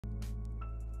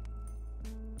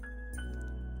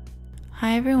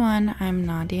Hi everyone, I'm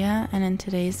Nadia, and in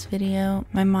today's video,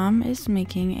 my mom is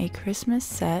making a Christmas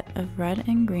set of red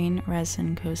and green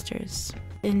resin coasters.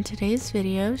 In today's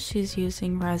video, she's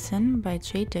using Resin by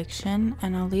J Diction,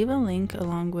 and I'll leave a link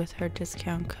along with her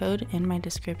discount code in my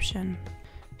description.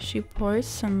 She pours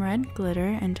some red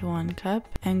glitter into one cup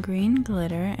and green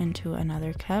glitter into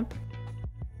another cup,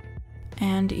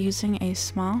 and using a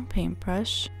small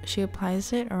paintbrush, she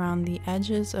applies it around the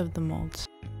edges of the mold.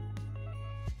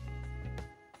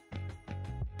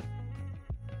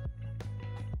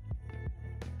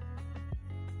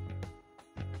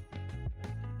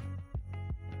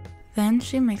 Then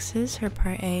she mixes her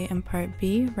part A and part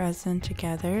B resin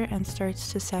together and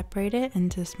starts to separate it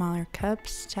into smaller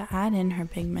cups to add in her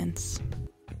pigments.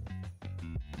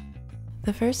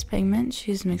 The first pigment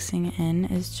she's mixing in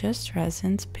is Just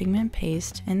Resin's pigment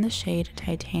paste in the shade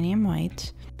Titanium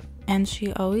White, and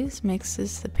she always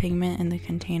mixes the pigment in the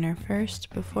container first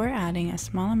before adding a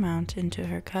small amount into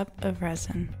her cup of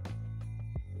resin.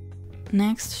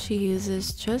 Next, she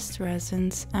uses Just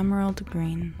Resin's Emerald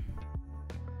Green.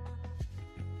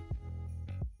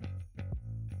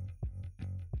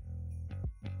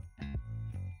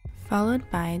 Followed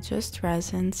by Just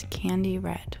Resin's Candy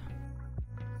Red.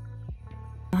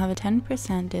 I'll have a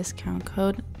 10% discount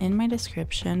code in my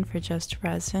description for Just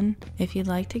Resin if you'd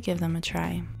like to give them a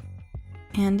try.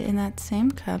 And in that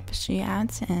same cup, she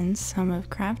adds in some of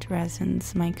Craft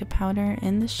Resin's mica powder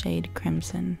in the shade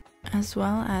Crimson, as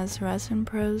well as Resin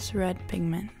Pro's red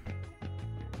pigment.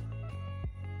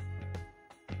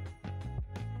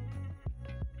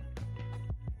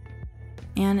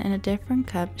 And in a different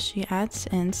cup, she adds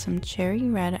in some cherry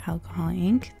red alcohol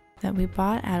ink that we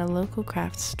bought at a local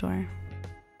craft store.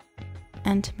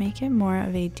 And to make it more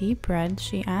of a deep red,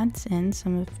 she adds in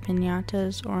some of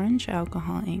Pinata's orange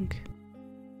alcohol ink.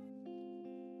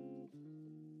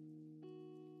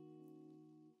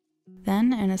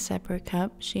 Then in a separate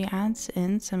cup, she adds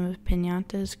in some of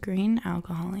Pinata's green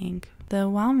alcohol ink. Though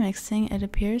while mixing, it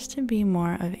appears to be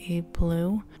more of a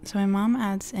blue, so my mom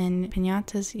adds in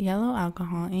Pinata's yellow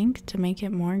alcohol ink to make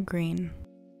it more green.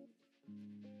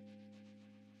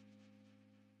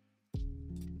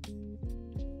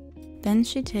 Then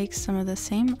she takes some of the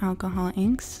same alcohol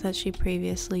inks that she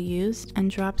previously used and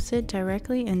drops it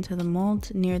directly into the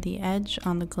mold near the edge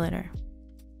on the glitter.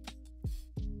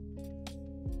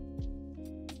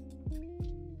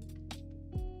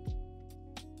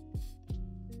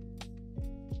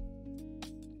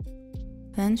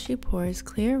 Then she pours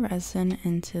clear resin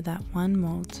into that one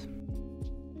mold.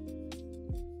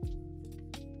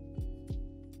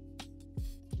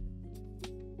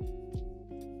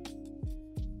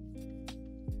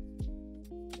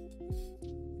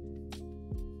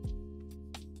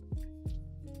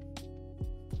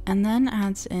 And then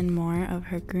adds in more of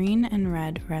her green and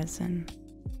red resin.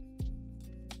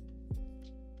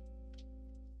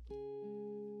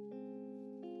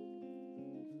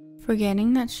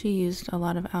 Forgetting that she used a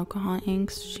lot of alcohol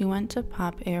inks, she went to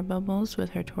pop air bubbles with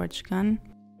her torch gun,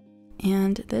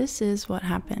 and this is what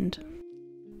happened.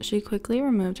 She quickly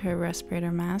removed her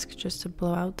respirator mask just to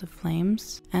blow out the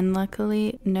flames, and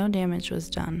luckily no damage was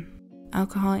done.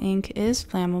 Alcohol ink is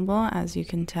flammable, as you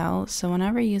can tell, so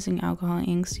whenever using alcohol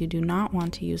inks you do not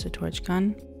want to use a torch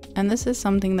gun. And this is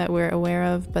something that we're aware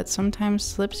of, but sometimes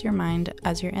slips your mind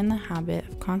as you're in the habit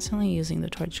of constantly using the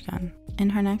torch gun. In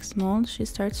her next mold, she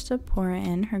starts to pour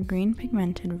in her green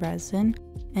pigmented resin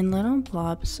in little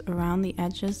blobs around the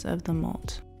edges of the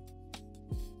mold.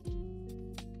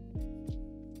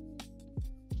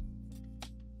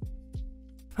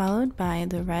 Followed by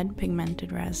the red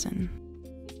pigmented resin.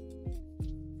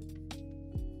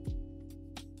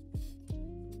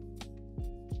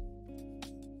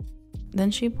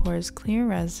 Then she pours clear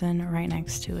resin right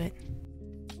next to it.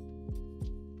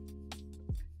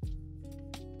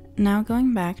 Now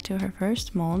going back to her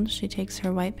first mold, she takes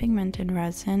her white pigmented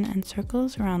resin and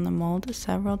circles around the mold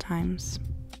several times.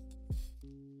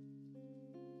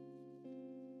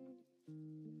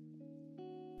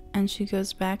 And she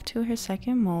goes back to her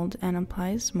second mold and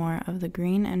applies more of the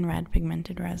green and red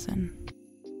pigmented resin.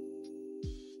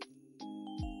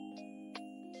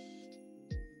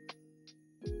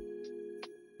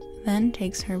 Then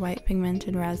takes her white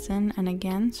pigmented resin and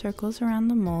again circles around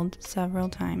the mold several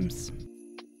times.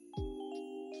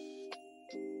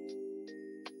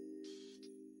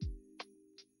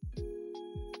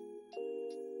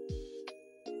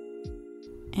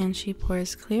 And she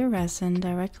pours clear resin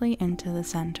directly into the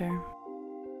center.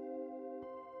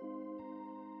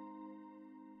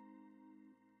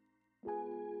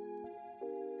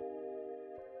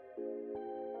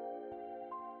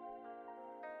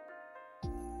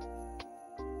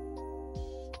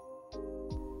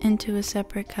 Into a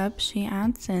separate cup, she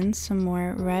adds in some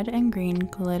more red and green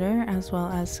glitter as well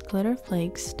as glitter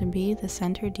flakes to be the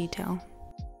center detail.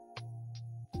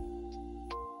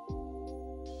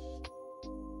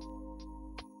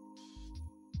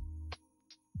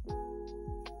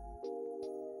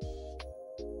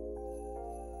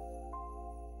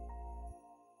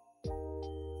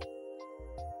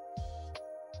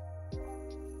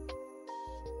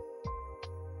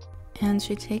 And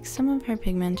she takes some of her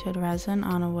pigmented resin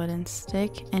on a wooden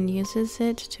stick and uses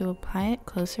it to apply it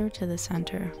closer to the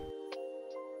center.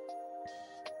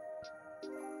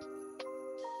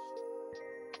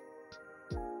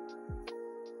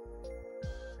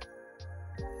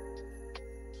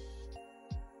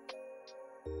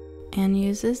 And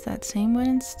uses that same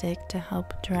wooden stick to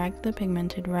help drag the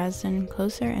pigmented resin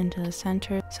closer into the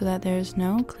center so that there is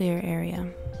no clear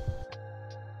area.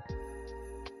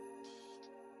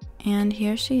 And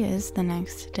here she is the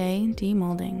next day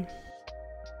demolding.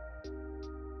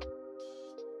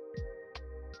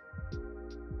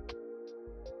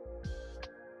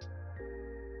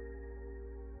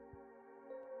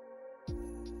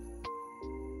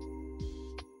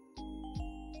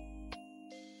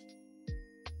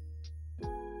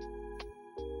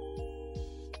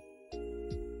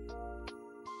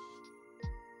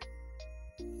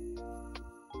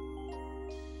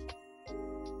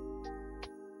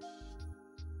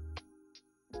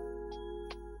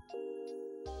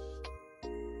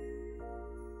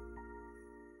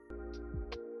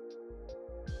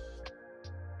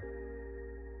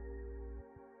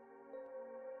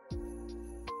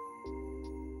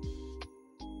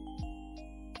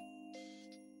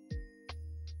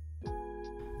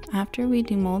 After we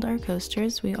demold our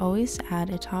coasters, we always add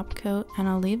a top coat, and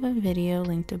I'll leave a video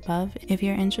linked above if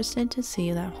you're interested to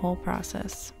see that whole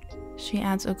process. She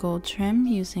adds a gold trim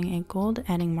using a gold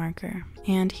edging marker,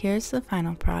 and here's the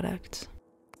final product.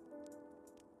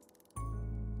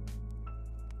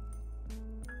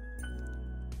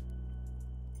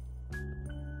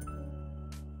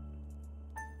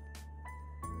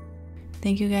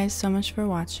 Thank you guys so much for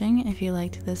watching. If you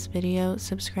liked this video,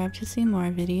 subscribe to see more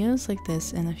videos like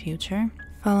this in the future.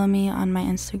 Follow me on my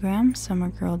Instagram, Summer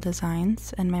Girl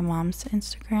Designs, and my mom's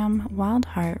Instagram, Wild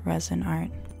Heart Resin Art.